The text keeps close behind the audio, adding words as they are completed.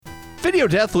Video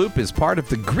Deathloop is part of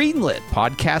the Greenlit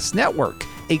Podcast Network,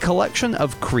 a collection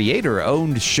of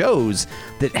creator-owned shows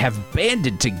that have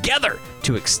banded together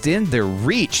to extend their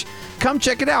reach. Come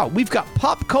check it out. We've got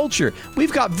pop culture.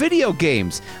 We've got video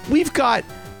games. We've got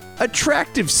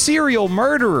attractive serial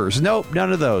murderers. Nope,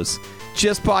 none of those.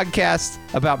 Just podcasts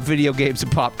about video games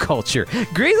and pop culture.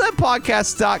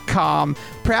 GreenLitPodcast.com.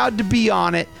 Proud to be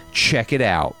on it. Check it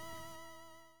out.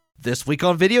 This week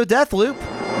on Video Deathloop.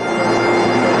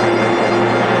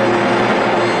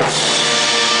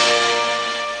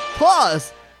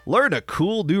 Plus, learn a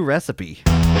cool new recipe.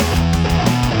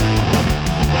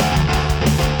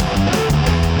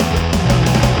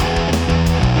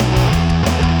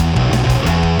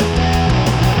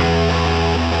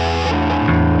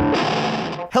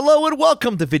 Hello and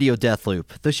welcome to Video Deathloop,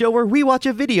 the show where we watch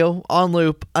a video on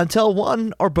loop until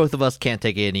one or both of us can't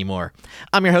take it anymore.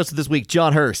 I'm your host of this week,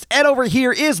 John Hurst, and over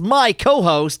here is my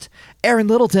co-host, Aaron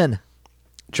Littleton.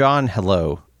 John,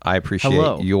 hello. I appreciate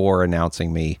Hello. your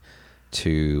announcing me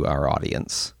to our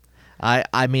audience.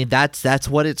 I mean that's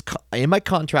what it's in my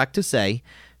contract to say.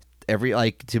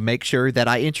 To make sure that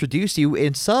I introduce you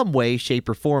in some way, shape,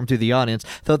 or form to the audience,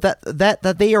 so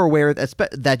that they are aware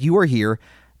that you are here.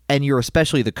 And you're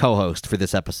especially the co-host for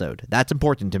this episode. That's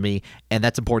important to me, and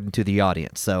that's important to the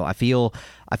audience. So I feel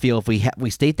if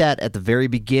we state that at the very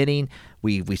beginning,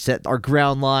 we set our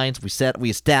ground lines, we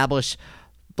establish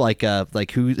like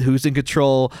who's in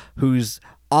control, who's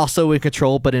also in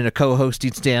control, but in a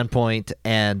co-hosting standpoint,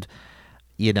 and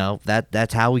you know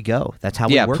that's how we go. That's how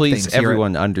we work please, things.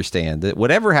 everyone understand that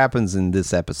whatever happens in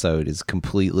this episode is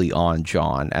completely on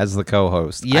John as the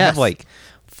co-host. Yes. I have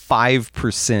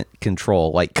 5%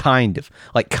 control, kind of.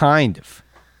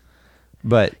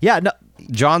 But Yeah, no,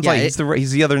 John's yeah,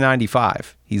 he's the other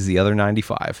 95. He's the other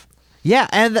 95. yeah,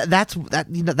 and that's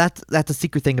a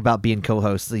secret thing about being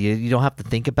co-host. You don't have to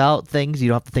think about things. You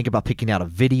don't have to think about picking out a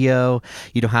video.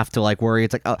 You don't have to worry.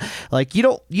 It's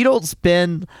you don't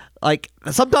spend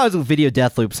sometimes with Video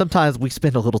Deathloop. Sometimes we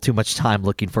spend a little too much time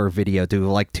looking for a video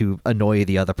to annoy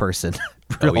the other person.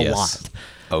 Oh a yes. lot.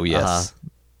 Oh yes.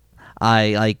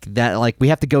 I like that. We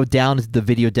have to go down to the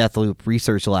Video Deathloop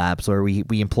research labs where we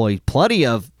employ plenty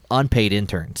of unpaid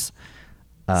interns.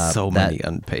 So many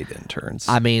unpaid interns.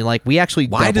 I mean, we actually.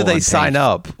 Why do they sign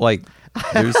up?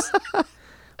 There's.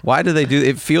 Why do they do?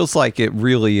 It feels like it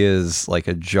really is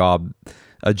a job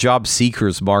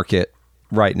seekers market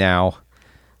right now.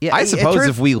 Yeah, I suppose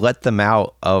if we let them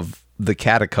out of the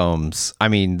catacombs, I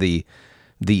mean the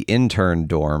intern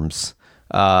dorms,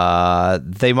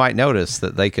 they might notice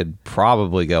that they could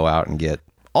probably go out and get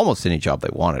almost any job they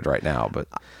wanted right now. But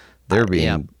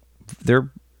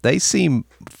they seem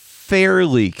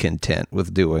fairly content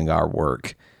with doing our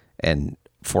work and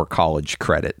for college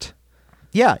credit.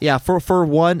 Yeah. For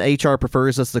one, HR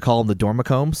prefers us to call them the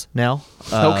dormicombs now.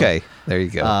 Okay, there you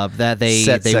go. That they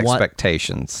sets want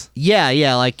expectations. Yeah.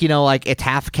 It's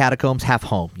half catacombs, half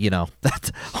home.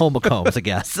 That's homocombs, I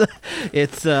guess.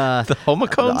 It's The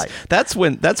homocombs. That's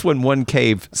when one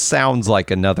cave sounds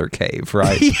like another cave,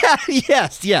 right? Yeah.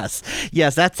 Yes.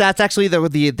 That's actually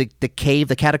the cave,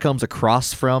 the catacombs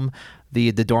across from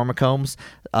the dormicombs.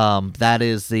 That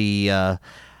is the.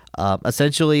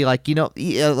 Essentially, they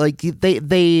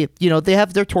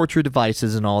have their torture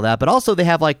devices and all that, but also they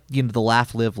have the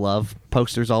laugh, live, love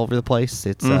posters all over the place.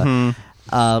 It's let's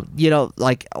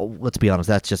be honest,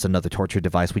 that's just another torture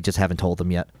device. We just haven't told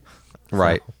them yet.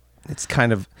 Right. It's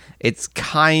kind of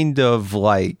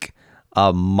like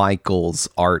Michael's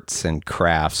Arts and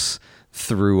Crafts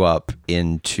threw up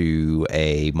into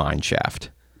a mine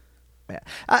shaft.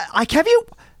 Have you?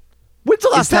 When's the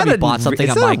last time you bought something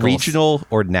at Michael's? Is that a regional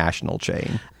or national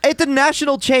chain? It's a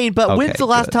national chain, but when's the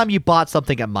last time you bought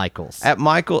something at Michael's? At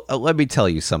Michael, let me tell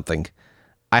you something.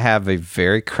 I have a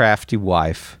very crafty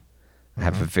wife. I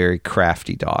have a very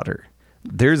crafty daughter.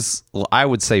 There's, I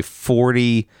would say,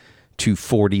 40 to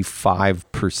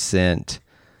 45%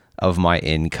 of my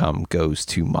income goes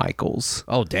to Michael's.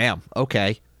 Oh, damn.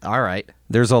 Okay. All right.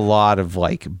 There's a lot of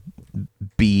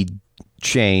bead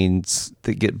chains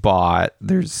that get bought.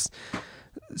 There's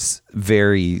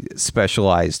very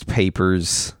specialized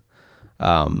papers.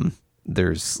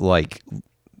 There's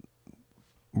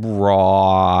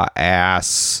raw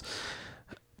ass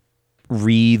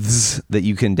wreaths that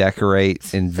you can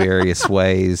decorate in various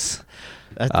ways.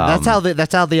 That's how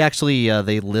they actually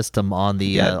they list them on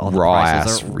the on the raw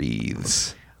prices. ass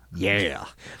wreaths. Yeah.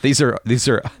 These are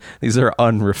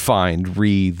unrefined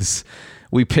wreaths.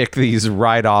 We pick these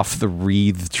right off the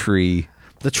wreath tree.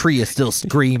 The tree is still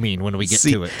screaming when we get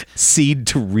to it. Seed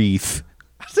to wreath.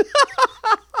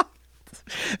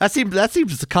 That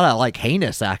seems kind of like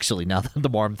heinous, actually. Now the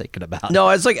more I'm thinking about it. No,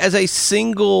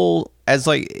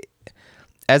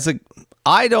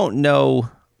 I don't know.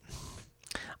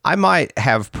 I might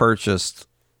have purchased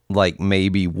like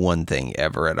maybe one thing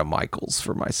ever at a Michael's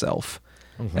for myself,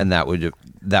 and that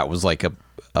was like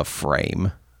a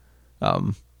frame.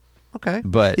 Okay,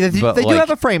 but yeah, they do like,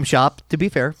 have a frame shop. To be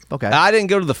fair, okay. I didn't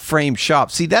go to the frame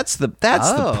shop. See, that's the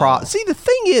See, the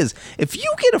thing is, if you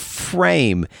get a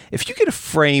frame,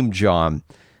 John,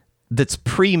 that's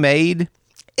pre-made,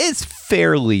 it's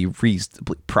fairly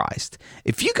reasonably priced.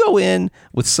 If you go in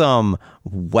with some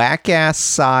whack-ass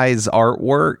size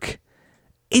artwork,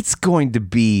 it's going to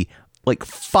be like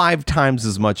 5 times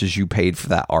as much as you paid for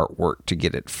that artwork to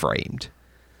get it framed.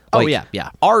 Like,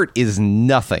 yeah. Art is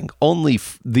nothing.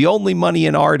 The only money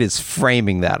in art is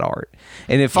framing that art.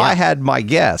 And if I had my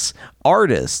guess,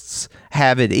 artists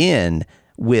have it in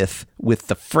with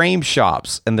the frame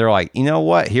shops, and they're like, you know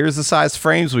what? Here's the size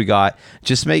frames we got.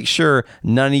 Just make sure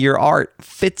none of your art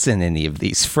fits in any of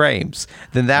these frames.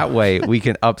 Then that way we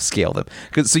can upscale them.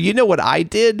 So you know what I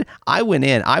did? I went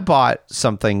in. I bought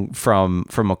something from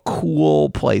a cool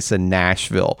place in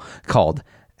Nashville called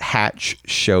Hatch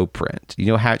Showprint. You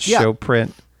know Hatch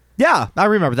Showprint? Yeah, I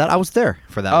remember that. I was there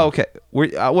for that. Oh, okay.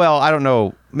 Well, I don't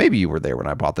know. Maybe you were there when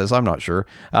I bought this. I'm not sure.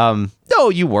 No,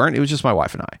 you weren't. It was just my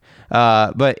wife and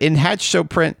I. But in Hatch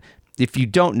Showprint, if you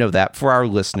don't know that, for our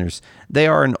listeners, they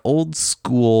are an old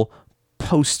school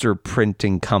poster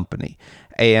printing company,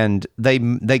 and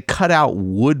they cut out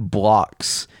wood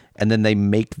blocks, and then they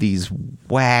make these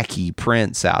wacky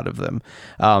prints out of them.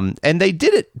 And they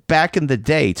did it back in the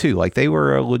day, too. Like, they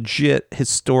were a legit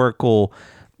historical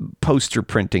poster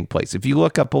printing place. If you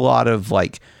look up a lot of,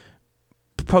 like,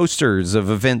 posters of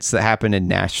events that happened in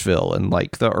Nashville in,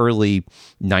 like, the early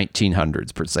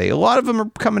 1900s, per se, a lot of them are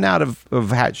coming out of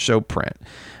Hatch Showprint.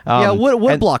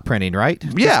 Wood block printing, right?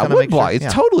 Yeah, wood block.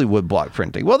 It's totally wood block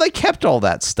printing. Well, they kept all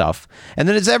that stuff. And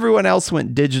then as everyone else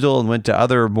went digital and went to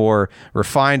other more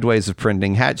refined ways of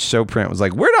printing, Hatch Showprint was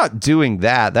like, we're not doing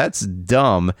that. That's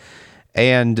dumb.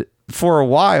 And for a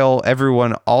while,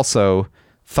 everyone also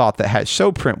thought that Hatch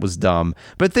Showprint was dumb.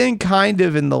 But then kind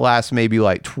of in the last maybe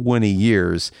like 20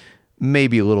 years,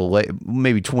 maybe a little late,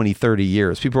 maybe 20, 30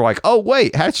 years, people are like, oh,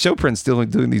 wait, Hatch Showprint's still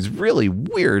doing these really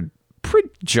weird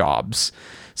print jobs.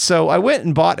 So I went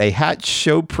and bought a Hatch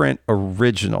Showprint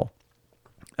original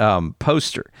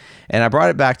poster, and I brought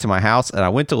it back to my house, and I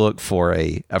went to look for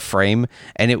a frame,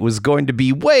 and it was going to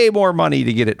be way more money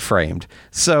to get it framed.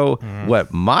 So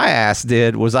what my ass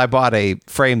did was I bought a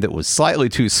frame that was slightly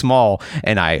too small,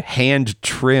 and I hand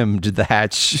trimmed the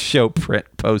Hatch Showprint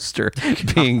poster,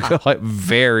 being a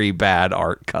very bad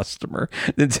art customer,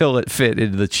 until it fit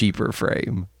into the cheaper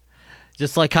frame.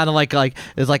 Just like kind of like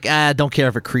it's like don't care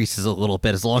if it creases a little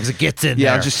bit as long as it gets in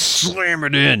there. Yeah, just slam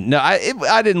it in. No,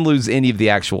 I didn't lose any of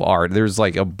the actual art. There's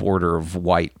like a border of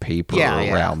white paper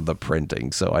around the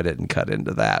printing, so I didn't cut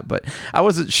into that. But I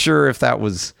wasn't sure if that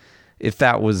was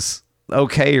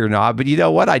okay or not. But you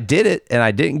know what? I did it, and I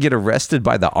didn't get arrested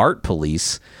by the art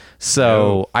police,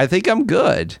 so I think I'm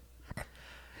good.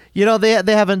 You know, they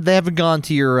haven't gone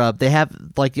to your they have,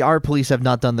 like, the art police have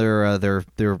not done their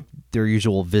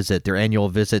usual visit, their annual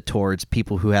visit towards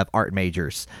people who have art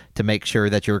majors to make sure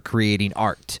that you're creating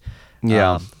art.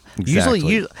 Yeah. Exactly.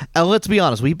 Usually, let's be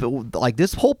honest, we like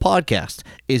this whole podcast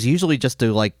is usually just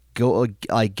to like go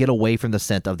get away from the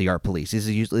scent of the art police. This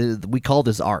is usually, we call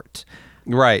this art.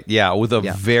 Right. Yeah, with a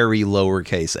very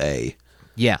lowercase a.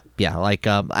 Yeah, like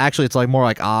actually it's like more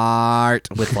like art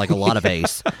with like a lot of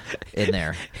A's in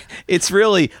there. It's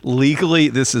really legally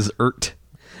this is art,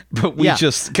 but we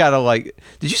just kind of like,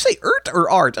 did you say art or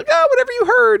art? Like, whatever you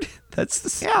heard. That's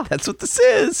what this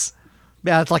is.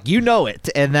 Yeah, it's like, you know it,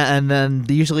 and then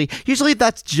usually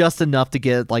that's just enough to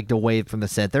get like away from the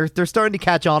scent. They're starting to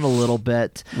catch on a little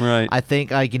bit. Right. I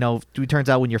think it turns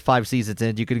out when you're 5 seasons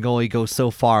in, you can only go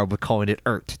so far with calling it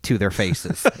ert to their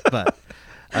faces, but.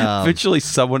 Eventually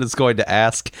someone is going to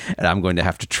ask, and I'm going to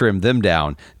have to trim them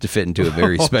down to fit into a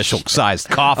very special sized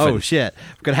coffin. Oh shit,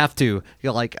 we're gonna have to,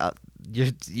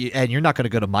 and you're not going to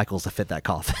go to Michael's to fit that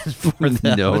coffin for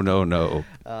them. No.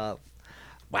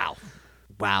 Wow.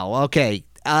 Okay.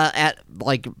 At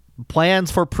like plans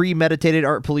for premeditated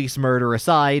art police murder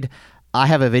aside, I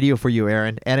have a video for you,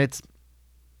 Aaron, and it's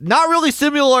not really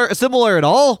similar at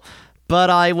all. But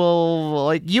I'll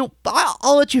let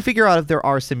you figure out if there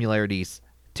are similarities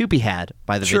to be had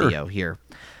by the video here.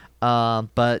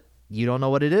 But you don't know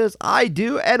what it is. I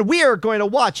do, and we are going to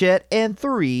watch it in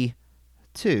 3,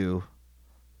 2,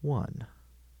 1.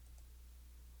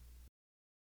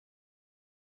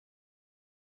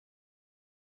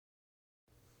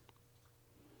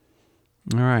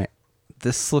 All right.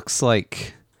 This looks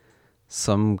like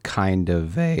some kind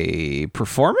of a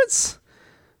performance.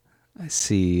 I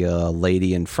see a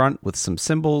lady in front with some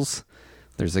cymbals.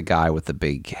 There's a guy with a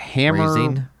big hammer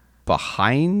Raising.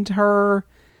 behind her.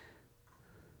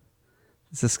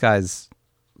 Is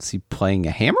he playing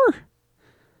a hammer?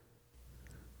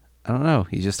 I don't know.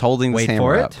 He's just holding his Wait hammer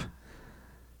for up. it.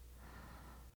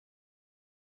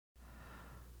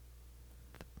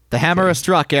 The hammer is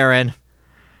struck, Aaron.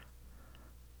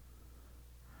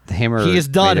 The hammer He is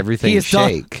done. made everything He is done.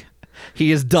 shake.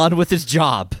 He is done with his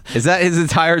job. Is that his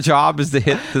entire job, is to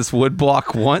hit this wood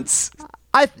block once?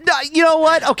 You know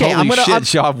what? Okay, Holy shit,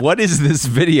 Job. What is this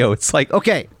video? It's like,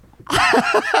 Okay.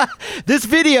 This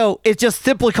video is just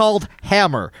simply called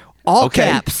Hammer. All Okay.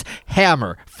 caps,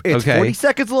 Hammer. It's Okay. 40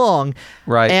 seconds long.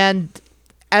 Right. And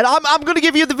I'm going to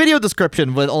give you the video description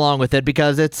along with it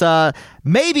because it's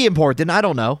maybe important. I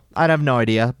don't know. I have no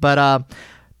idea. But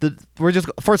we're just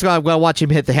first of all, I'm going to watch him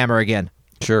hit the hammer again.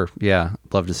 sure, yeah,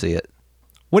 love to see it.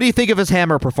 What do you think of his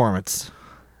hammer performance?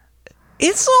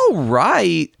 It's all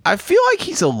right. I feel like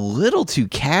he's a little too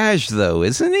cash, though,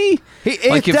 isn't he?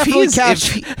 It's definitely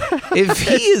cash. If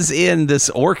he is in this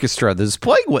orchestra that's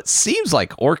playing what seems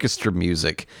like orchestra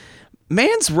music,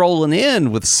 man's rolling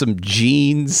in with some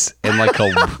jeans and like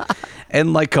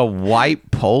a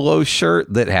white polo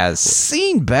shirt that has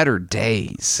seen better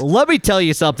days. Let me tell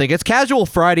you something. It's Casual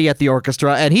Friday at the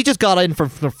orchestra, and he just got in from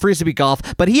Frisbee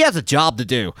Golf, but he has a job to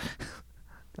do.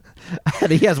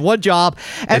 And he has one job.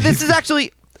 And this is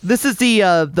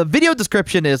the video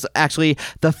description is actually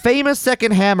the famous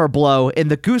second hammer blow in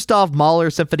the Gustav Mahler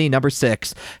Symphony No.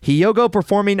 6, Hyogo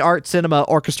Performing Arts Cinema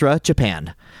Orchestra,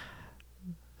 Japan.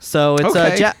 So it's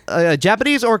Okay. a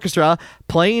Japanese orchestra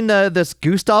playing this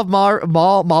Gustav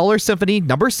Mahler Symphony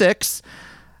No. 6,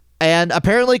 and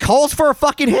apparently calls for a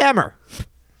fucking hammer.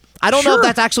 I don't know if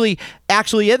Sure. that's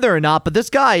actually in there or not, but this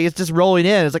guy is just rolling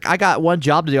in. It's like, I got one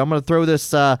job to do. I'm going to throw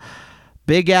this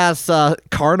big ass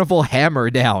carnival hammer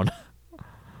down.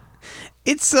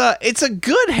 It's a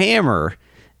good hammer.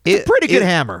 It's a pretty good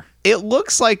hammer. It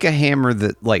looks like a hammer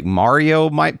that like Mario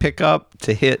might pick up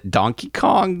to hit Donkey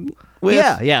Kong with.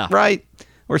 Yeah. Right?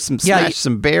 Or smash Yeah,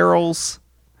 some barrels.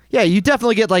 Yeah, you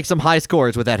definitely get like some high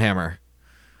scores with that hammer.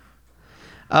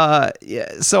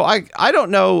 Yeah, so I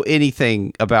don't know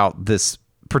anything about this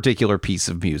particular piece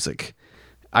of music.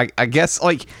 I guess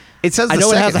like it says I the know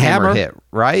it second has a hammer. hit,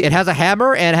 right? It has a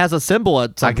hammer and it has a symbol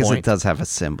at some I guess point. it does have a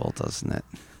symbol, doesn't it?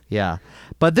 Yeah.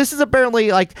 But this is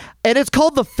apparently like, and it's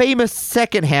called the famous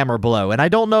second hammer blow. And I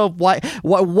don't know what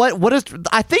is,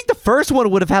 I think the first one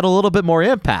would have had a little bit more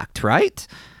impact, right?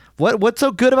 What's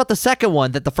so good about the second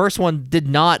one that the first one did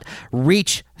not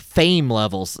reach fame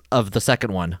levels of the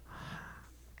second one?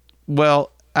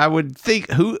 Well, I would think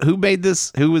who made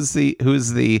this? Who is the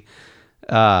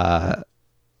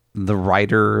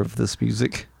writer of this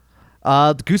music?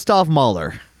 Gustav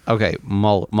Mahler. Okay,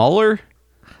 Mahler. Mahler.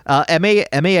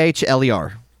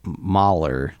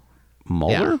 Mahler.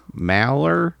 Yeah.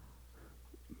 Mahler.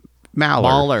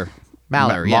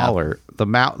 Mahler. Yeah. Mahler. The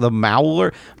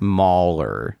Mahler.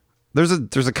 Mahler.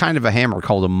 There's a kind of a hammer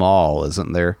called a maul,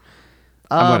 isn't there?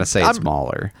 I'm going to say it's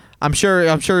Mahler. I'm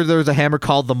sure there's a hammer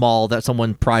called the Maul that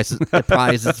someone prizes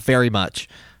very much.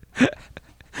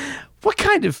 What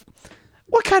kind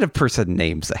of person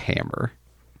names a hammer?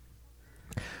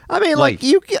 I mean, Like,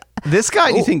 you. This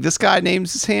guy? Do you think this guy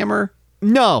names his hammer?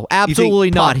 No, You think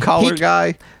absolutely not. Pop collar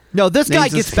guy. No, this guy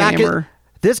names his gets back. hammer?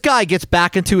 This guy gets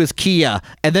back into his Kia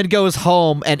and then goes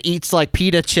home and eats like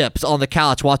pita chips on the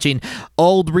couch watching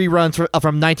old reruns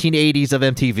from 1980s of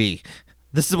MTV.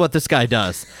 This is what this guy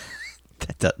does.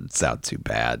 That doesn't sound too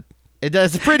bad. It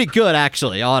does pretty good,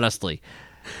 actually. Honestly,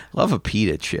 Love a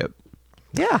pita chip.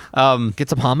 yeah. Get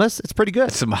some hummus. It's pretty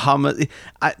good. Some hummus.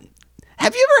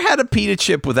 Have you ever had a pita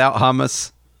chip without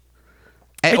hummus?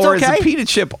 It's Or is okay. a pita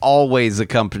chip always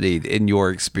accompanied in your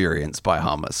experience by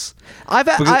hummus?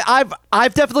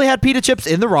 I've definitely had pita chips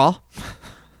in the raw.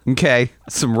 Okay,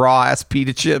 some raw ass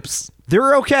pita chips.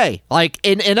 They're okay. Like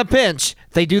in a pinch,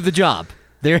 they do the job.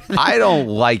 They're. I don't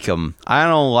like them. I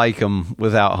don't like them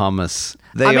without hummus.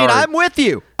 I'm with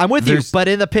you. There's- But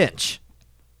in the pinch,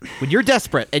 when you're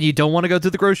desperate and you don't want to go to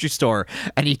the grocery store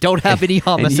and you don't have any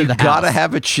hummus and in you the gotta house,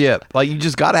 have a chip. Like you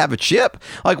just gotta have a chip.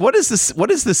 Like what is this? What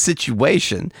is the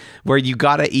situation where you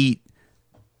gotta eat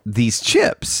these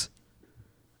chips?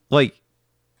 Like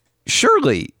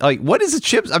surely, like what is the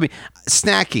chips? I mean,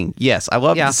 snacking. Yes, I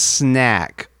love Yeah. to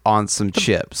snack on some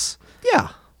chips, yeah.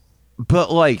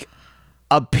 but like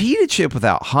a pita chip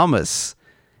without hummus,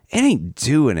 it ain't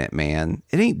doing it, man.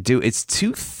 It ain't do. It's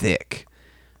too thick.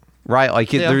 right?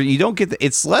 Like you don't get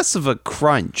it's less of a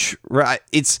crunch, right?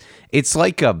 It's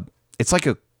like a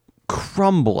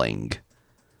crumbling,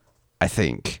 I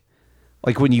think.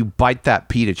 Like when you bite that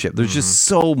pita chip, there's just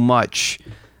so much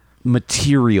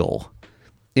material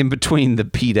in between the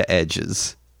pita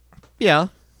edges. Yeah.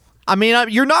 I mean,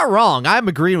 you're not wrong. I'm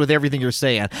agreeing with everything you're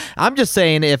saying. I'm just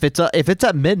saying if it's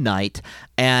at midnight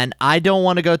and I don't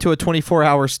want to go to a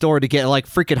 24-hour store to get like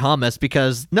freaking hummus,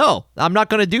 because no, I'm not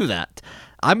going to do that.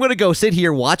 I'm going to go sit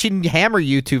here watching Hammer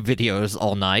YouTube videos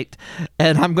all night,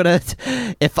 and I'm going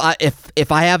to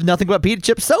if I have nothing but pita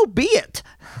chips, so be it.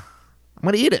 I'm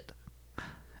going to eat it.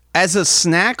 As a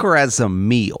snack or as a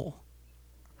meal?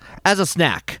 As a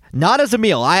snack, not as a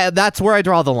meal. That's where I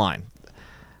draw the line.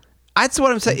 That's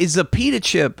what I'm saying. Is a pita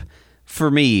chip,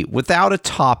 for me, without a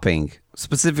topping,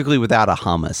 specifically without a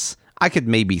hummus, I could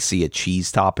maybe see a cheese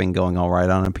topping going all right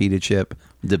on a pita chip,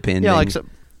 depending. Yeah,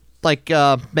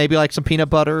 maybe like some peanut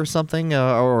butter or something,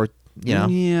 or you know.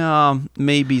 Yeah,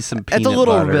 maybe some peanut butter. It's a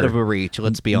little bit of a reach,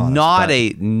 let's be honest. Not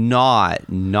a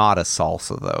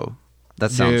salsa, though.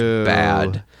 That sounds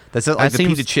bad. That's like the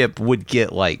pita chip would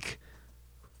get, like,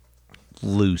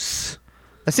 loose.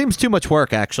 That seems too much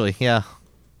work, actually, yeah.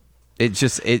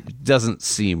 It doesn't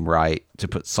seem right to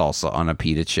put salsa on a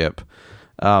pita chip.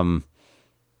 But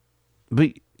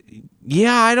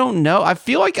yeah, I don't know. I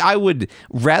feel like I would,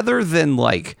 rather than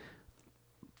like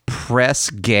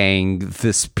press gang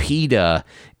this pita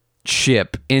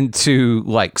chip into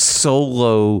like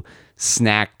solo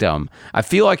snackdom, I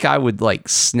feel like I would like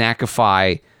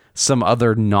snackify some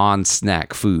other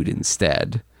non-snack food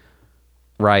instead.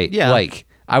 Right? Yeah. Like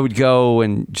I would go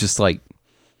and just like,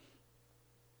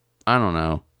 I don't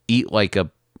know, eat like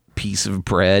a piece of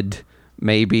bread,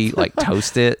 maybe, like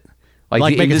toast it.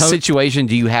 Like in this situation,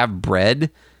 do you have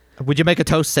bread? Would you make a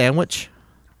toast sandwich?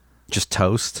 Just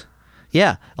toast?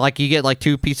 Yeah, like you get like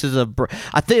 2 pieces of bread.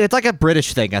 I think it's like a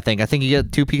British thing, I think you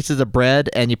get 2 pieces of bread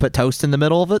and you put toast in the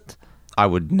middle of it. I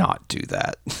would not do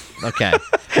that. Okay.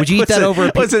 Would you eat that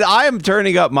over Listen, I am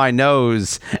turning up my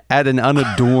nose at an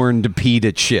unadorned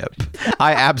pita chip.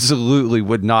 I absolutely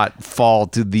would not fall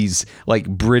to these like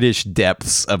British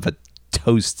depths of a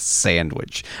toast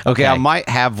sandwich. Okay, I might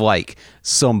have like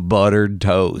some buttered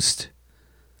toast.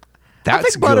 I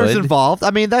think butter's involved.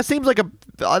 I mean, that seems like a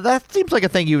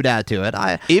thing you would add to it.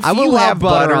 If I you have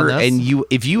butter on this. and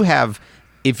if you have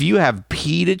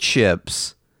pita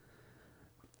chips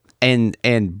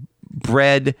and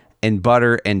bread and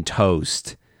butter and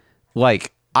toast,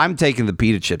 like I'm taking the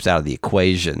pita chips out of the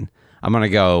equation. I'm gonna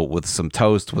go with some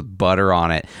toast with butter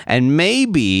on it, and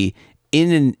maybe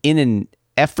in an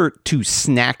effort to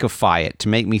snackify it, to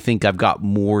make me think I've got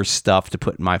more stuff to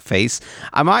put in my face,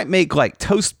 I might make like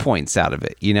toast points out of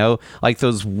it, you know, like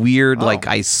those weird like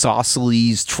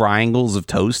isosceles triangles of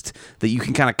toast that you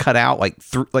can kind of cut out like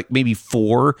like maybe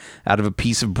 4 out of a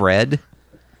piece of bread.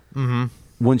 Mm-hmm.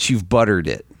 Once you've buttered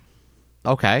it.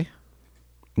 Okay.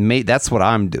 Mate, that's what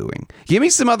I'm doing. Give me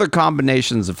some other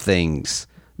combinations of things,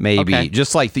 maybe,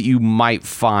 just like that you might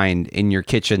find in your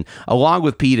kitchen, along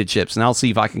with pita chips, and I'll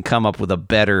see if I can come up with a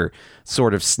better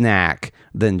sort of snack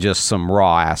than just some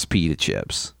raw-ass pita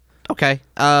chips. Okay.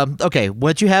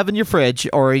 What you have in your fridge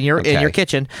or in your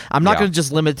kitchen, I'm not going to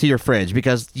just limit it to your fridge,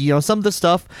 because, you know, some of the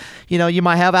stuff, you know, you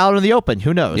might have out in the open.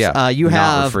 Who knows? Yeah,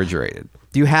 not refrigerated.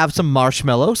 Do you have some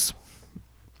marshmallows?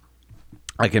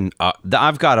 I can.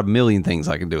 I've got a million things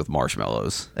I can do with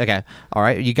marshmallows. Okay. All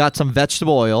right. You got some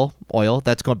vegetable oil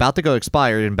that's about to go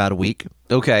expire in about a week.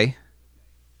 Okay.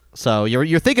 So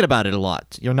you're thinking about it a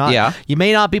lot. You're not. Yeah. You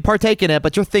may not be partaking it,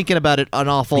 but you're thinking about it an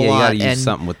awful lot. You gotta use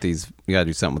something with these. You gotta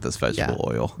do something with this vegetable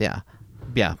oil. Yeah.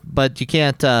 Yeah. But you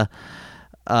can't. You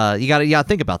gotta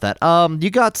think about that.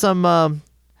 You got some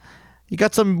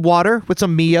water with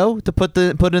some Mio to put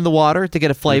in the water to get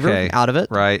a flavor out of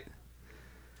it. Right.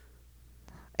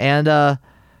 And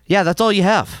that's all you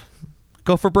have.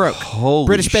 Go for broke. Holy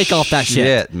British Bake Off that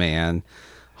shit, man.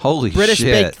 Holy British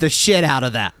shit. Bake the shit out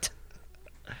of that.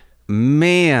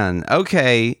 Man,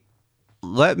 okay.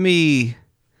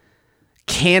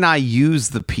 Can I use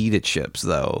the pita chips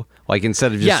though? Like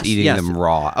instead of just eating them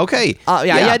raw. Okay.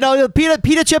 No,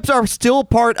 pita chips are still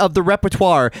part of the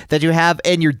repertoire that you have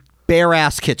in your bare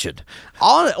ass kitchen.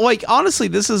 Honestly,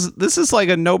 this is like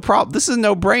a no problem. This is a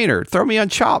no brainer. Throw me on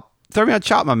Chop,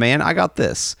 my man. I got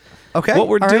this. Okay.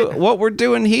 What we're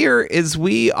doing here is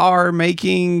we are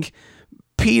making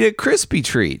pita crispy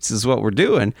treats is what we're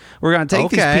doing. We're going to take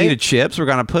these pita chips. We're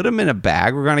going to put them in a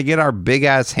bag. We're going to get our big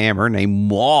ass hammer named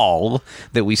Maul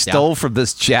that we stole from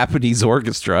this Japanese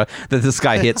orchestra that this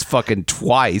guy hits fucking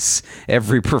twice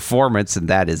every performance, and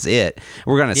that is it.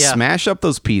 We're going to smash up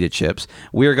those pita chips.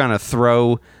 We're going to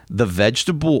throw the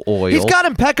vegetable oil. He's got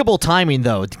impeccable timing,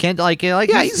 though. Can't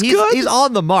Yeah, he's good. He's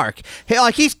on the mark.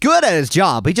 He's good at his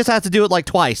job. He just has to do it like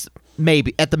twice,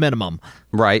 maybe at the minimum.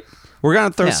 Right. We're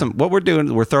gonna throw some. What we're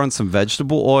doing, we're throwing some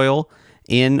vegetable oil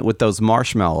in with those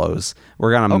marshmallows.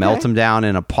 We're gonna melt them down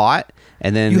in a pot,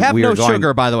 and then You have no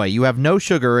sugar, by the way. You have no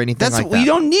sugar or anything like that. You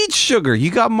don't need sugar.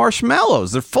 You got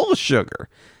marshmallows. They're full of sugar.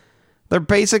 They're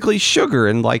basically sugar,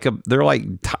 and they're like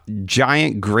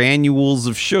giant granules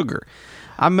of sugar.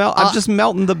 I'm just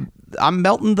melting the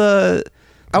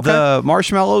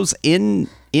marshmallows in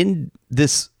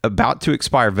this about to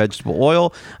expire vegetable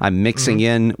oil. I'm mixing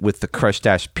in with the crushed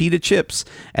dash pita chips,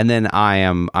 and then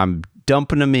I'm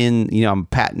dumping them in. I'm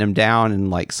patting them down in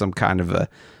like some kind of a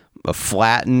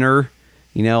flattener.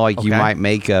 You might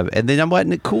make and then I'm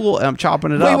letting it cool, and I'm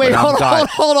chopping it up. Wait, hold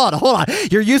on.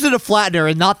 You're using a flattener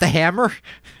and not the hammer?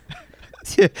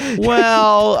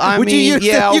 Well,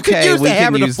 you could use the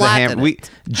hammer to flatten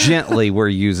it. We're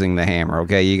using the hammer.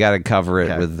 Okay, you got to cover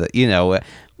it with the.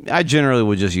 I generally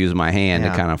would just use my hand to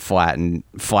kind of flatten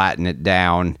it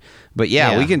down. But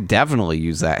we can definitely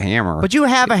use that hammer. But you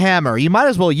have a hammer. You might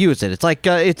as well use it. It's like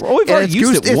we've already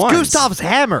used it once. It's Gustav's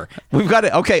hammer. We've got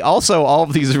it. Okay. Also, all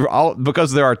of these are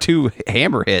because there are 2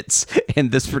 hammer hits in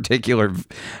this particular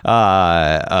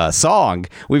song.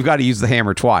 We've got to use the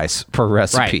hammer twice per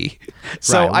recipe. Right.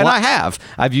 So, and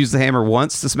I've used the hammer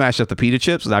once to smash up the pita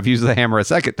chips, and I've used the hammer a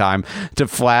second time to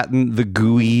flatten the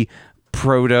gooey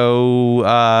proto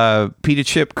pita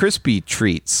chip crispy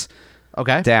treats.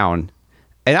 Down.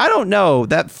 And I don't know,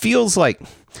 that feels like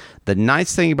the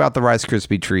nice thing about the Rice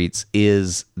Krispie treats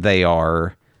is they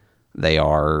are the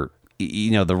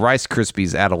Rice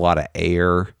Krispies add a lot of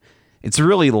air. It's a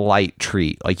really light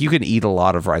treat. Like you can eat a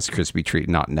lot of Rice Krispie treat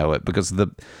and not know it because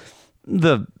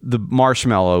the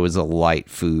marshmallow is a light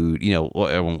food.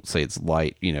 I won't say it's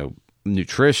light,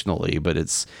 nutritionally, but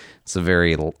it's a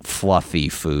very fluffy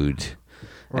food.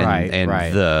 Right. And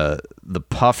the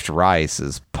puffed rice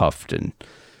is puffed and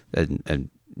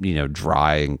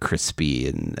dry and crispy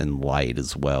and light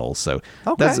as well. So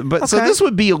so this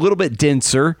would be a little bit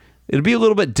denser. It'd be a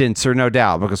little bit denser, no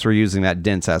doubt, because we're using that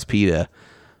dense ass pita.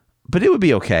 But it would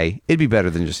be okay. It'd be better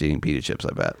than just eating pita chips,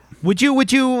 I bet. Would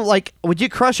you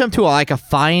crush them to a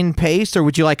fine paste, or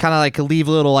would you leave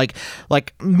little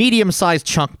medium sized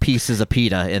chunk pieces of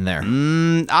pita in there?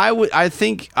 I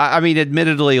think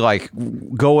admittedly,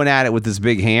 going at it with this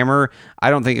big hammer,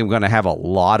 I don't think I'm going to have a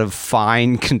lot of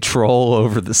fine control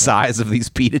over the size of these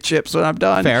pita chips when I'm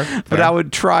done. Fair. But I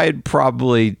would try and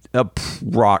probably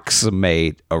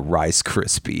approximate a Rice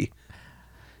Krispie.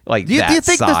 Do you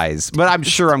think size, but I'm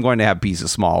sure I'm going to have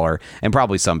pieces smaller and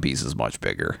probably some pieces much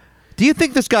bigger. Do you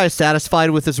think this guy is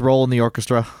satisfied with his role in the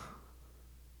orchestra?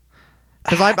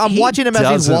 Because I'm watching him as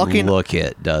he's walking. Look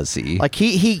it, does he?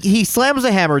 He slams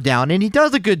the hammer down and he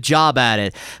does a good job at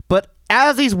it, but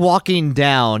as he's walking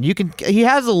down, he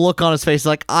has a look on his face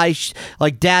like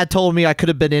Dad told me I could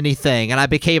have been anything, and I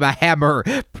became a hammerer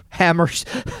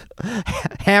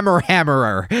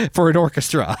for an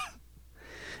orchestra.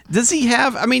 Does he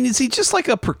have? Is he just like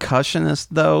a percussionist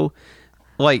though?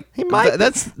 He might.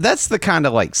 That's the kind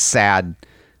of sad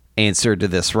answer to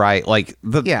this, right?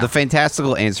 The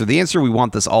fantastical answer. The answer we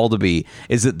want this all to be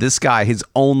is that this guy, his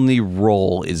only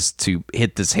role is to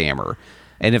hit this hammer.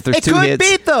 And if there's two hits,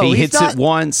 he hits it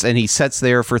once and he sits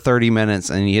there for 30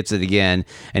 minutes and he hits it again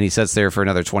and he sits there for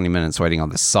another 20 minutes waiting on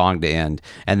the song to end.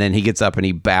 And then he gets up and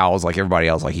he bows like everybody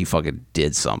else, like he fucking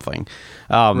did something.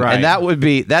 Right.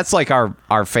 And that's like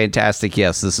our fantastic,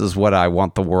 yes, this is what I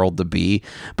want the world to be.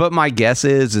 But my guess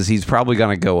is he's probably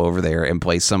going to go over there and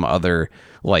play some other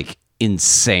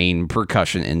insane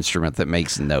percussion instrument that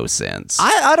makes no sense.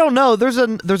 I don't know. There's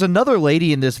another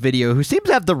lady in this video who seems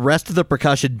to have the rest of the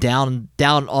percussion down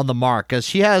on the mark, because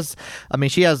she has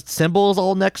cymbals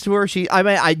all next to her.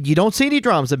 You don't see any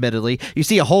drums, admittedly. You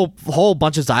see a whole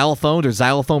bunch of xylophones or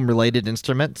xylophone related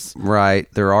instruments. Right,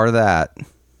 there are that.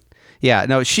 Yeah,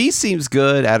 no, she seems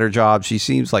good at her job. She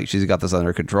seems like she's got this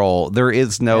under control. There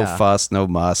is no fuss, no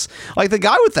muss. The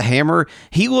guy with the hammer,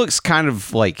 he looks kind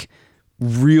of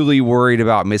really worried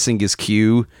about missing his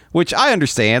cue, which I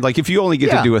understand. If you only get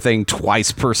to do a thing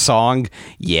twice per song,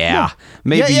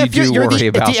 maybe you do worry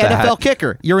about that. You're the NFL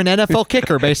kicker. You're an NFL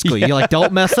kicker, basically. You're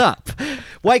don't mess up.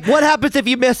 What happens if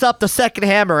you mess up the second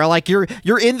hammer?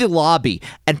 You're in the lobby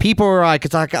and people are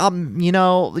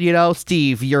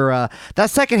Steve, that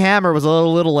second hammer was a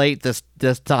little late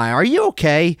this time. Are you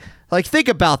okay? Think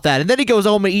about that. And then he goes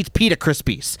home and eats pita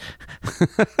Krispies.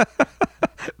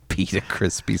 Pita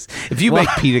Krispies. If you make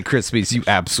Pita Krispies, you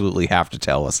absolutely have to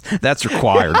tell us. That's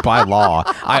required by law.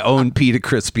 I own Pita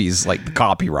Krispies, like the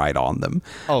copyright on them.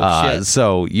 Oh, shit.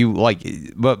 So you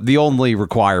but the only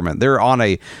requirement, they're on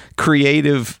a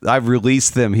creative, I've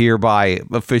released them hereby,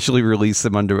 officially released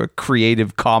them under a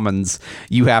Creative Commons.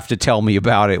 You have to tell me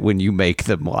about it when you make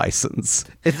them license,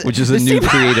 which is a new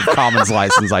Creative Commons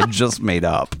license I just made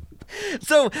up.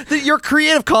 So your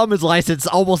Creative Commons license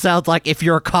almost sounds like if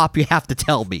you're a cop, you have to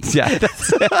tell me. Yeah,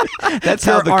 that's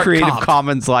how the Creative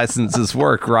Commons licenses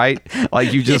work, right?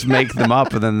 Like you just make them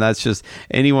up, and then that's just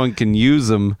anyone can use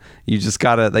them. You just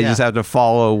they just have to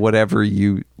follow whatever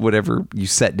you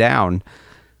set down.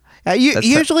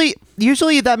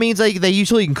 Usually that means they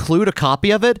usually include a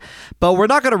copy of it, but we're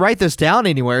not going to write this down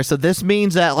anywhere. So this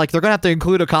means that like they're going to have to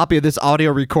include a copy of this audio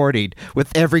recording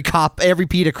with every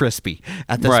Pita Crispy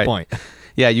at this point.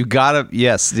 Yeah, you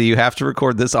have to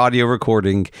record this audio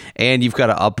recording, and you've got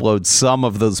to upload some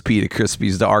of those Pita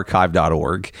Krispies to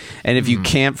archive.org. And if you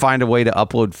can't find a way to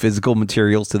upload physical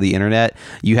materials to the internet,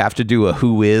 you have to do a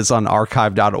whois on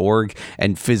archive.org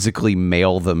and physically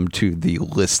mail them to the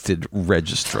listed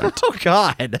registrant. Oh,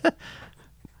 God.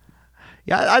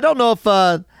 Yeah, I don't know if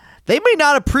they may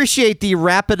not appreciate the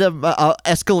rapid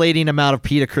escalating amount of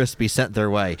Pita Krispy sent their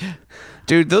way.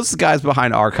 Dude, those guys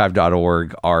behind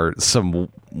archive.org are some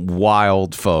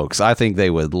wild folks. I think they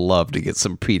would love to get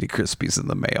some Pita Krispies in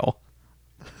the mail.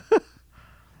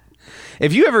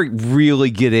 If you ever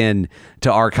really get in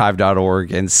to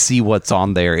archive.org and see what's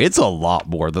on there, it's a lot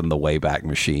more than the Wayback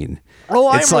Machine. Oh,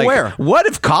 I'm like, aware. What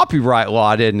if copyright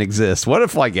law didn't exist? What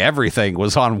if like everything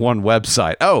was on one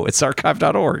website? Oh, it's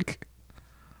archive.org.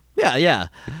 Yeah.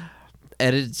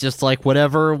 And it's just like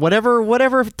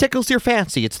whatever tickles your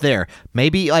fancy, it's there.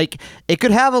 Maybe like it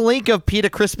could have a link of Pita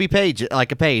Crispy page,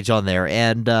 like a page on there,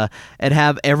 and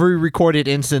have every recorded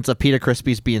instance of Pita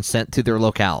Krispies being sent to their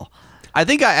locale. I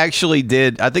think I actually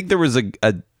did. I think there was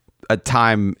a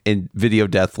time in Video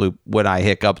Deathloop when I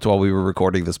hiccuped while we were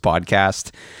recording this podcast,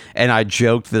 and I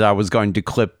joked that I was going to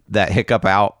clip that hiccup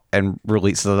out and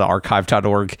release it to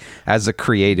archive.org as a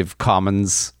Creative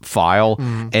Commons file,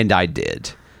 and I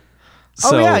did.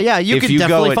 So yeah, you can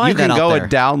definitely find that out there. You can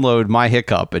go and download my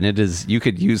hiccup, and you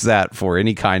could use that for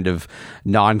any kind of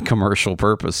non-commercial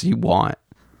purpose you want.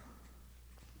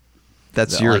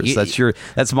 That's yours.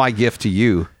 That's my gift to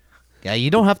you. Yeah,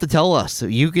 you don't have to tell us.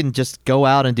 You can just go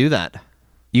out and do that.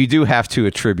 You do have to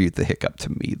attribute the hiccup to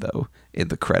me, though, in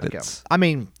the credits. I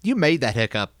mean, you made that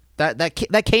hiccup.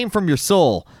 That came from your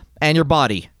soul and your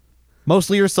body.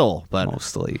 Mostly your soul, but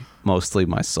mostly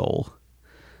my soul.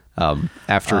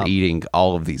 After eating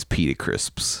all of these Pita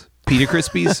Crisps. Pita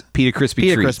Krispies? Pita Crispy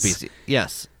Pita treats. Krispies,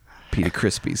 yes. Pita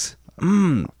Krispies.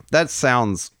 That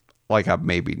sounds like I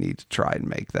maybe need to try and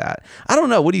make that. I don't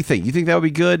know. What do you think? You think that would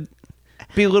be good?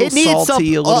 Be a little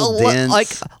salty, a little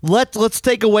dense. Let's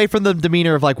take away from the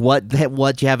demeanor of like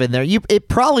what you have in there. It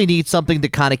probably needs something to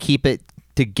kind of keep it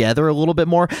together a little bit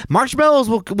more. Marshmallows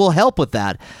will help with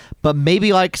that, but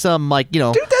maybe like some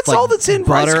dude, that's like all that's in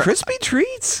butter. Rice Krispie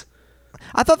treats.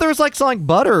 I thought there was like some like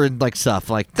butter and like stuff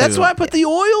like. That's why I put the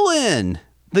oil in.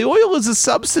 The oil is a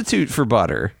substitute for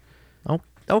butter. Oh,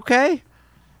 okay.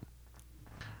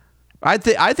 I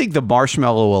think the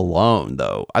marshmallow alone,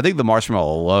 though. I think the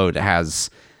marshmallow alone has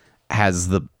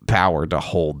the power to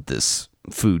hold this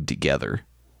food together.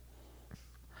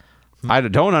 I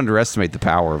don't underestimate the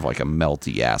power of like a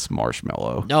melty ass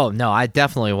marshmallow. No, I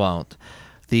definitely won't.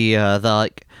 The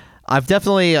like. I've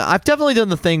definitely done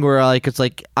the thing where like it's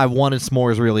like I wanted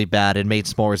s'mores really bad and made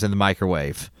s'mores in the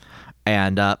microwave,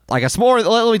 and like a s'more.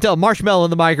 Let me tell you, marshmallow in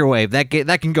the microwave that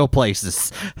can go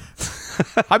places.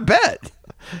 I bet.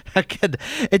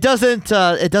 It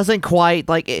doesn't quite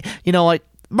like like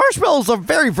marshmallows are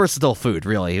very versatile food,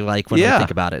 really. Like when you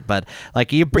think about it, but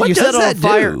like you set it on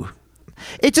fire.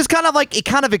 It just kind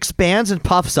of expands and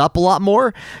puffs up a lot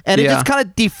more, and it just kind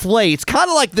of deflates, kind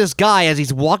of like this guy as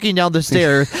he's walking down the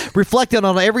stairs, reflecting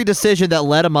on every decision that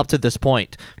led him up to this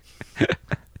point.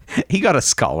 He got a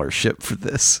scholarship for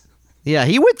this. Yeah,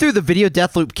 he went through the Video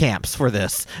Deathloop camps for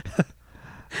this.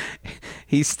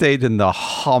 He stayed in the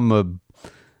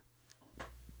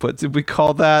what did we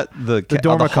call that? The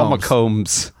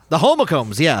homocombs. The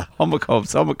homocombs, yeah.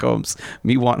 Homocombs.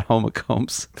 Me want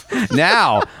homocombs.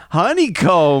 Now,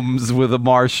 honeycombs with the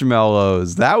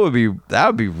marshmallows. That would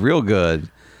be real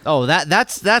good. Oh,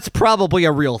 that's probably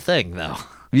a real thing, though.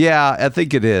 Yeah, I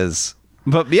think it is.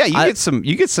 But yeah,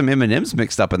 you get some M&Ms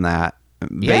mixed up in that.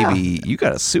 Maybe you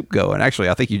got a soup going. Actually,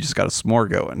 I think you just got a s'more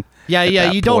going. Yeah.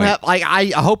 You don't have.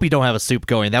 I hope you don't have a soup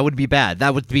going. That would be bad.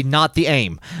 That would be not the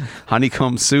aim.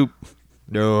 Honeycomb soup.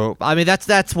 No, I mean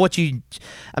that's what you.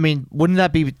 I mean, wouldn't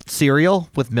that be cereal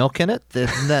with milk in it?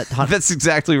 Isn't that That's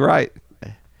exactly right.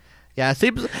 Yeah, it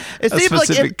seems A like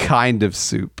specific kind of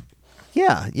soup.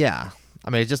 Yeah. I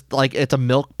mean, it's just like it's a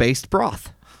milk-based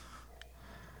broth.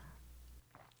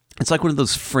 It's like one of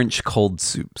those French cold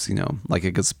soups, like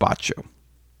a gazpacho.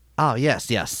 Oh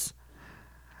yes.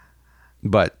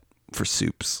 But for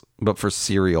soups, but for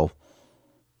cereal,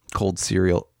 cold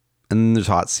cereal, and then there's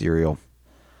hot cereal.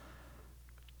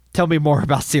 Tell me more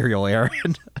about cereal,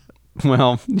 Aaron.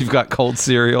 Well, you've got cold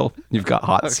cereal, you've got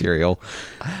hot cereal.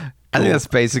 I think that's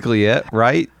basically it,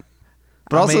 right?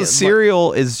 But also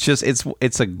cereal is just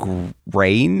it's a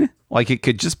grain. Like it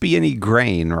could just be any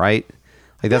grain, right?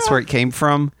 Like that's where it came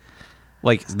from.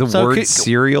 Like the word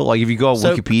cereal, like if you go on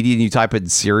Wikipedia and you type in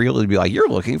cereal, it'd be like you're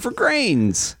looking for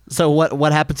grains. So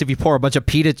what happens if you pour a bunch of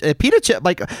pita chip?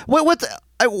 Like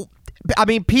I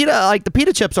mean pita, like the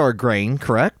pita chips are a grain,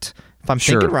 correct? If I'm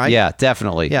thinking right. Yeah,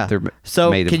 definitely. Yeah. They're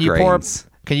so made can of you grains.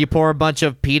 Can you pour a bunch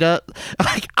of pita?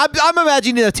 Like, I'm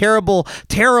imagining a terrible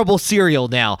cereal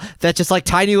now that's just like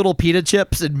tiny little pita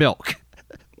chips and milk.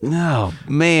 Oh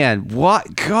man,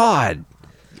 what God?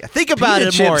 Think about Pita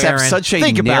it more, chips Aaron. have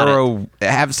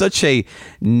such a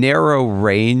narrow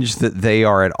range that they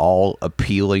are at all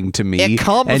appealing to me. It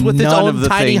comes and with none its own of the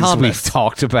tiny things hummus. we've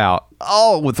talked about.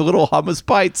 Oh, with the little hummus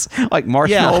bites, like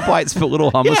marshmallow bites, but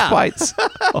little hummus bites,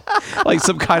 like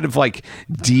some kind of like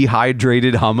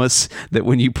dehydrated hummus that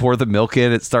when you pour the milk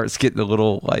in, it starts getting a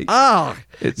little like. Oh,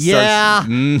 it yeah,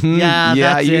 starts,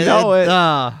 yeah, you know it.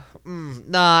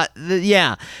 Yeah.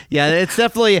 It's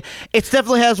definitely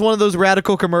has one of those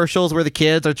radical commercials where the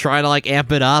kids are trying to like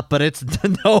amp it up, but it's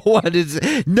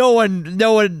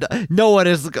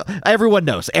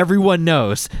everyone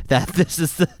knows that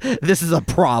this is a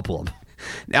problem.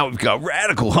 Now we've got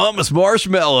radical hummus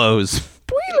marshmallows.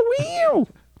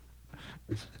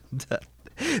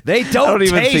 They don't. I don't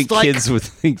even taste think like, kids would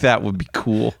think that would be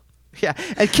cool. Yeah,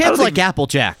 and kids like Apple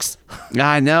Jacks.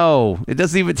 I know. It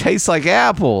doesn't even taste like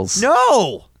apples.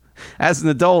 No. As an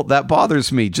adult, that bothers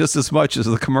me just as much as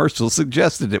the commercial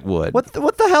suggested it would. What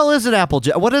the hell is an Apple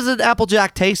Jack? What does an Apple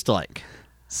Jack taste like?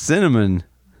 Cinnamon.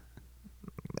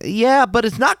 Yeah, but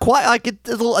it's not quite like it's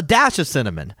a dash of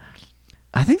cinnamon.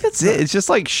 I think that's it. It's just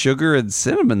like sugar and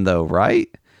cinnamon, though, right?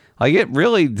 Like it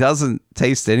really doesn't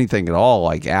taste anything at all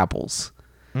like apples.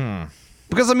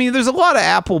 Because I mean, there's a lot of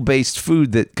apple-based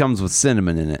food that comes with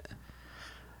cinnamon in it.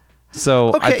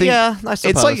 So I think I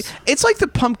suppose. it's like the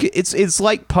pumpkin. It's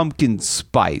like pumpkin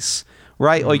spice,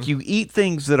 right? Like you eat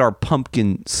things that are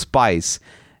pumpkin spice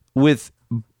but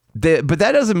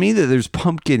that doesn't mean that there's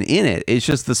pumpkin in it. It's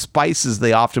just the spices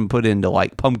they often put into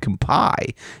like pumpkin pie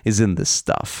is in this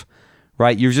stuff,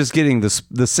 right? You're just getting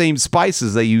the same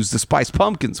spices they use to spice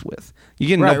pumpkins with. You're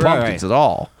getting no pumpkins at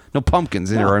all. No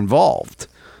pumpkins are involved.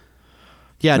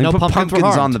 Yeah, they no put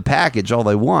pumpkins on the the package all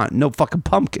they want. No fucking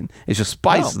pumpkin. It's just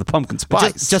spice, the pumpkin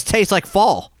spice. Just tastes like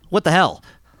fall. What the hell?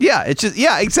 Yeah, it's just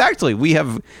exactly. We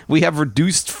have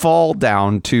reduced fall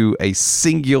down to a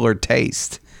singular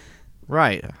taste.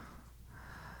 Right.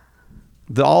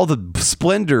 All the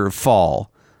splendor of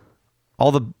fall,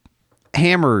 all the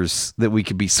hammers that we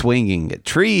could be swinging at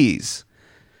trees,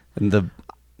 and the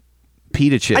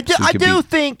pita chips we could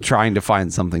be trying to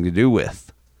find something to do with.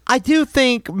 I do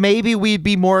think maybe we'd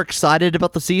be more excited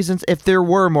about the seasons if there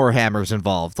were more hammers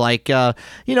involved. Like,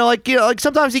 like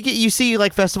sometimes you see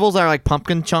like festivals that are like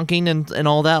pumpkin chunking and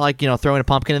all that, like, throwing a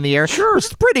pumpkin in the air. Sure.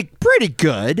 It's pretty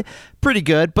good.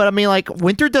 But I mean, like,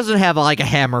 winter doesn't have like a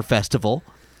hammer festival.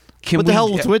 What the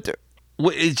hell is winter?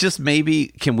 It's just maybe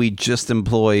can we just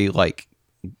employ like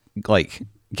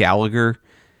Gallagher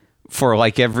for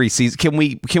like every season? Can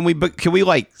we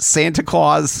like Santa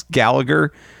Claus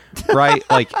Gallagher? Right,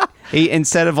 like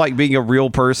instead of like being a real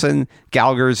person,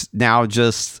 Gallagher's now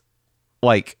just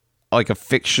like a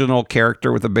fictional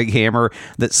character with a big hammer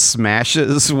that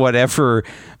smashes whatever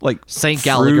like Saint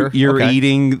Gallagher you're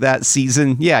eating that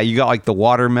season. Yeah, you got like the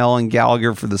watermelon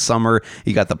Gallagher for the summer.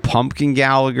 You got the pumpkin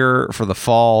Gallagher for the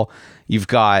fall. You've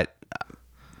got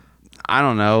I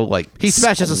don't know, like he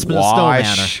smashes a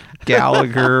snowman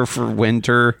Gallagher for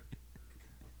winter.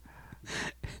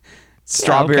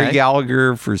 Strawberry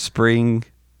Gallagher for spring.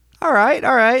 All right.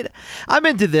 I'm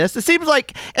into this. It seems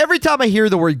like every time I hear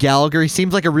the word Gallagher, he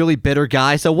seems like a really bitter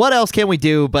guy. So what else can we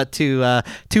do but to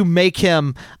make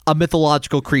him a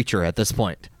mythological creature at this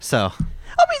point? So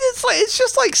I mean, it's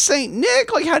just like Saint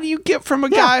Nick. Like, how do you get from a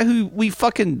guy who we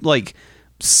fucking like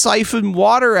siphon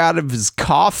water out of his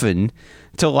coffin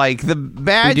to like the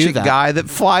magic guy that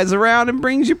flies around and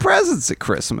brings you presents at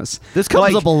Christmas? This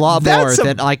comes up a lot more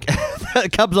than like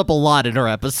It comes up a lot in our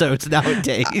episodes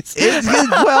nowadays. It is.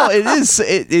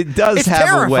 It does It's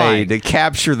have a way terrifying. to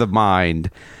capture the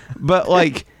mind, but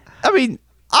like, I mean,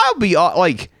 I'll be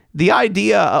like the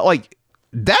idea, like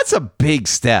that's a big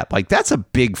step. Like that's a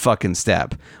big fucking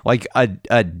step. Like a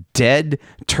dead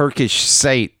Turkish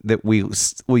saint that we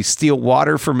steal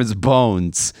water from his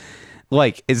bones,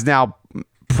 like is now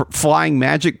flying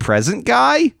magic present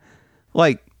guy.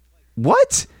 Like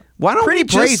what? Why don't Pretty we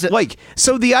just brazen. like,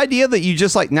 so the idea that you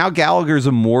just like now Gallagher's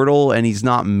immortal and he's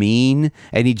not mean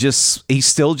and he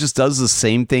still just does the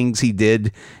same things he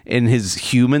did in his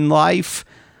human life,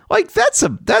 like that's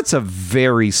a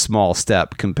very small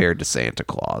step compared to Santa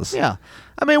Claus. Yeah.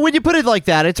 I mean, when you put it like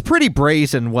that, it's pretty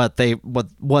brazen what they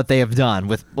have done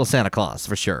with Santa Claus,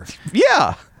 for sure.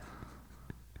 Yeah.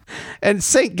 And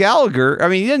Saint Gallagher, I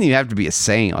mean, he doesn't even have to be a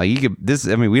saint. Like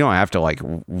we don't have to like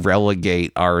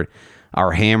relegate our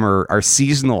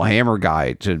seasonal hammer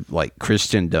guy to like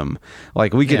Christendom.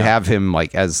 Like we could have him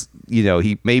like as, you know,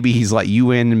 he's like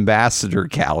UN ambassador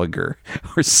Gallagher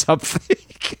or something.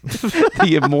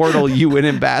 The immortal UN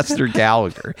ambassador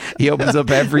Gallagher. He opens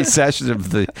up every session of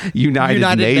the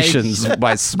United Nations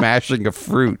by smashing a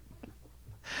fruit.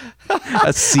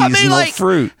 A seasonal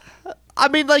fruit. I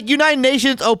mean, like, United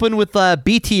Nations open with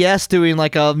BTS doing,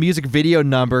 like, a music video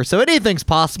number, so anything's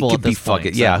possible at this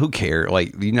point. Yeah, who cares?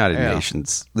 Like, the United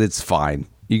Nations, it's fine.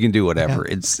 You can do whatever.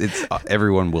 It's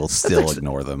everyone will still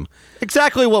ignore them.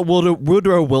 Exactly what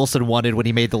Woodrow Wilson wanted when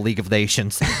he made the League of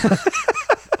Nations.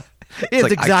 It's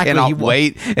like, I cannot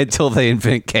wait until they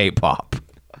invent K-pop.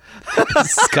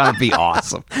 It's gonna be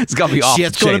awesome. It's gonna be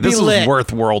awesome. This was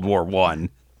worth World War I.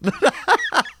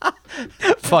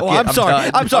 I'm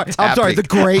sorry. The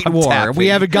Great War. We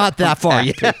haven't got that far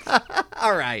yet.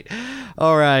 All right.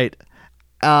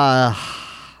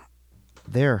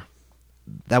 There.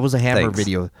 That was a Hammer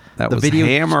video. That was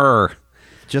Hammer.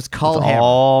 Just called Hammer.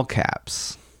 All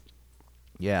caps.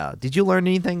 Yeah. Did you learn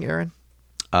anything, Aaron?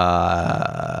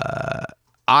 I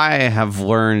have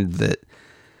learned that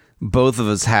both of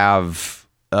us have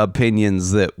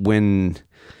opinions that, when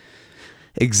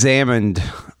examined,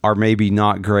 are maybe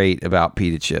not great about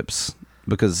pita chips,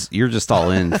 because you're just all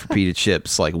in for pita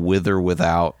chips, like with or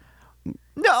without.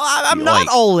 No, I'm not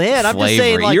all in. I'm just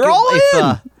saying, like, you're all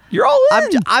in. You're all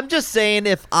in. I'm just saying,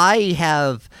 if I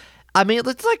have, I mean,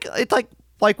 it's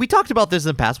like we talked about this in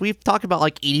the past. We've talked about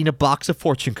like eating a box of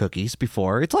fortune cookies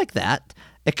before. It's like that,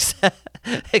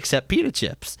 except pita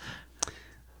chips.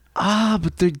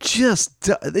 But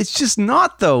it's just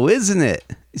not though, isn't it?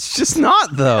 It's just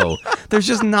not though. There's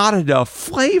just not enough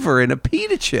flavor in a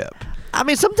pita chip. I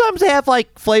mean, sometimes they have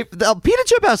like flavor. The pita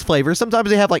chip has flavor. Sometimes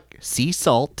they have like sea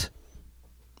salt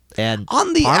and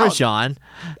on the Parmesan.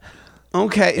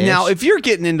 Okay, now if you're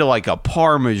getting into like a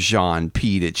Parmesan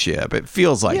pita chip, it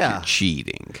feels like you're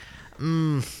cheating.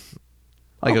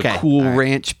 Like a Cool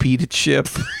Ranch pita chip.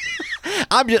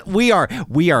 We are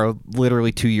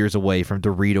literally 2 years away from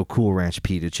Dorito Cool Ranch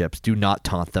pita chips. Do not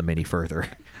taunt them any further.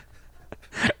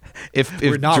 If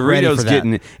Doritos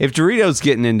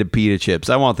getting into pita chips,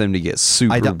 I want them to get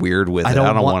super weird with it. I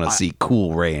don't want to see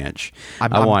Cool Ranch.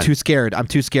 I'm too scared. I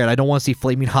don't want to see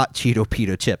Flaming Hot Cheeto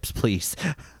pita chips, please.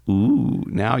 Ooh,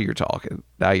 now you're talking.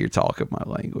 Now you're talking my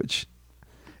language.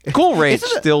 Cool Ranch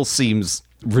still seems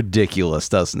ridiculous,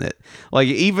 doesn't it? Like,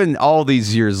 even all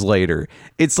these years later,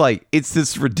 it's like it's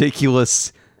this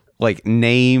ridiculous like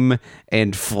name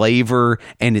and flavor,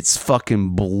 and it's fucking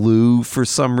blue for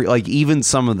some reason. Like, even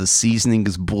some of the seasoning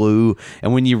is blue,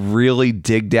 and when you really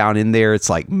dig down in there, it's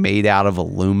like made out of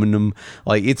aluminum.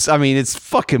 Like, it's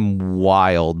fucking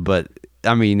wild, but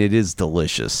I mean, it is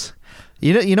delicious.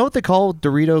 You know what they call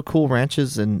Dorito Cool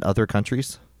Ranches in other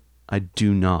countries? I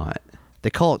do not.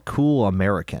 They call it Cool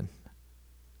American.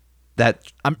 That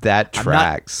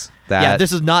tracks. Yeah,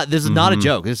 this is not a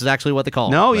joke. This is actually what they call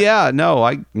it. Yeah. I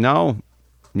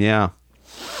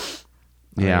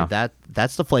mean,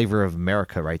 that's the flavor of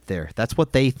America right there. That's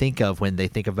what they think of when they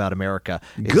think about America.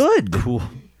 Good. Cool.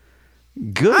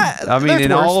 Good. I mean,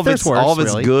 in all of its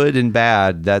really good and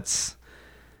bad, that's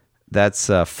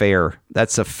fair.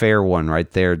 That's a fair one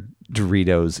right there.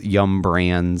 Doritos, Yum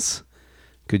Brands.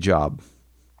 Good job.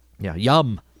 Yeah,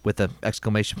 Yum with an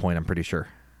exclamation point, I'm pretty sure.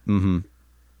 Mm-hmm.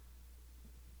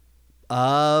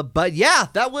 But yeah,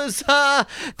 that was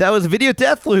Video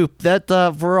Death Loop. That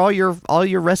for all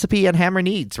your recipe and hammer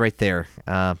needs right there.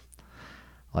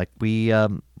 Like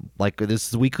this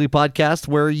is a weekly podcast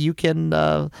where you can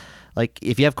like,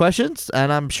 if you have questions,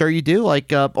 and I'm sure you do,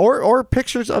 like or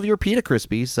pictures of your pita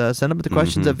crispies, send them to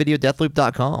questions at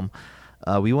videodeathloop.com.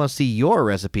 We want to see your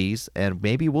recipes, and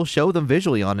maybe we'll show them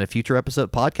visually on a future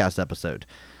podcast episode.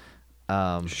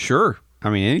 Sure. I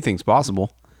mean, anything's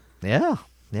possible. Yeah.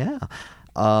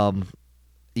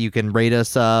 You can rate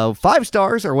us 5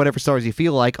 stars or whatever stars you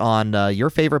feel like on your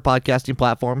favorite podcasting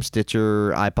platform,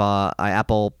 Stitcher,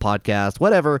 Apple Podcast,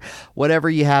 whatever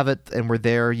you have it, and we're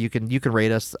there. You can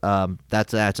rate us.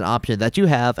 That's an option that you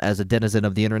have as a denizen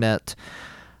of the internet.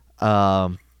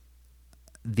 Find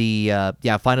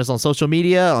us on social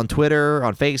media, on Twitter,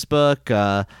 on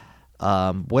Facebook,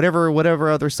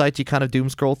 whatever other sites you kind of doom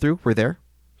scroll through. We're there.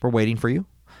 We're waiting for you.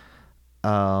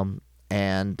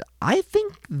 And I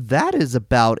think that is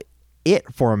about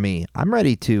it for me. I'm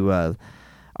ready to.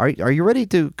 Are you ready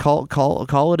to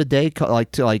call it a day? Call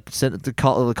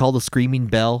the screaming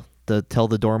bell to tell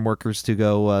the dorm workers to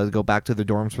go back to their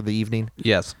dorms for the evening?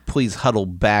 Yes, please huddle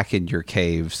back in your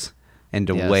caves and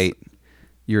await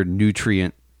your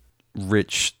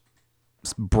nutrient-rich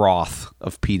broth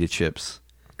of pita chips.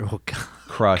 Oh, God.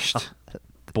 Crushed,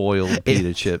 boiled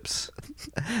pita chips.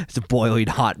 It's a boiling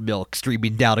hot milk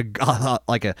streaming down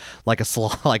like a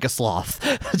sloth.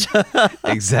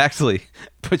 Exactly.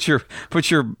 Put your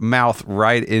mouth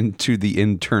right into the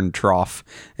intern trough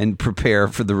and prepare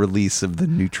for the release of the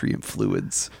nutrient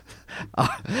fluids.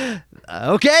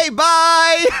 Okay,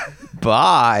 bye.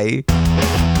 Bye.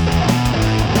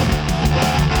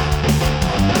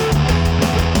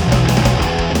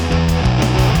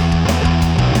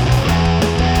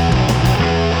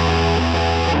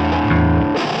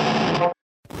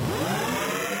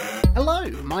 Hello,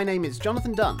 my name is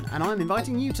Jonathan Dunn, and I'm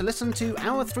inviting you to listen to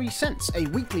Our 3 Cents, a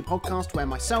weekly podcast where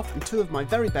myself and 2 of my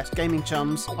very best gaming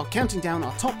chums are counting down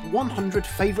our top 100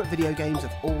 favourite video games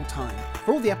of all time.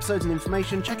 For all the episodes and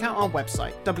information, check out our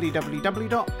website,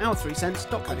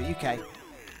 www.our3cents.co.uk.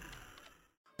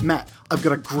 Matt, I've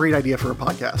got a great idea for a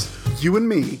podcast. You and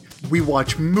me, we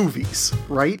watch movies,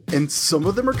 right? And some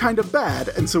of them are kind of bad,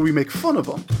 and so we make fun of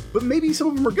them. But maybe some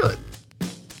of them are good.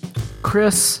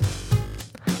 Chris,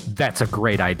 that's a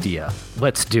great idea.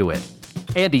 Let's do it.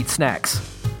 And eat snacks.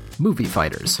 Movie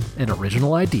Fighters, an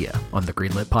original idea on the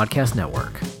Greenlit Podcast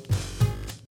Network.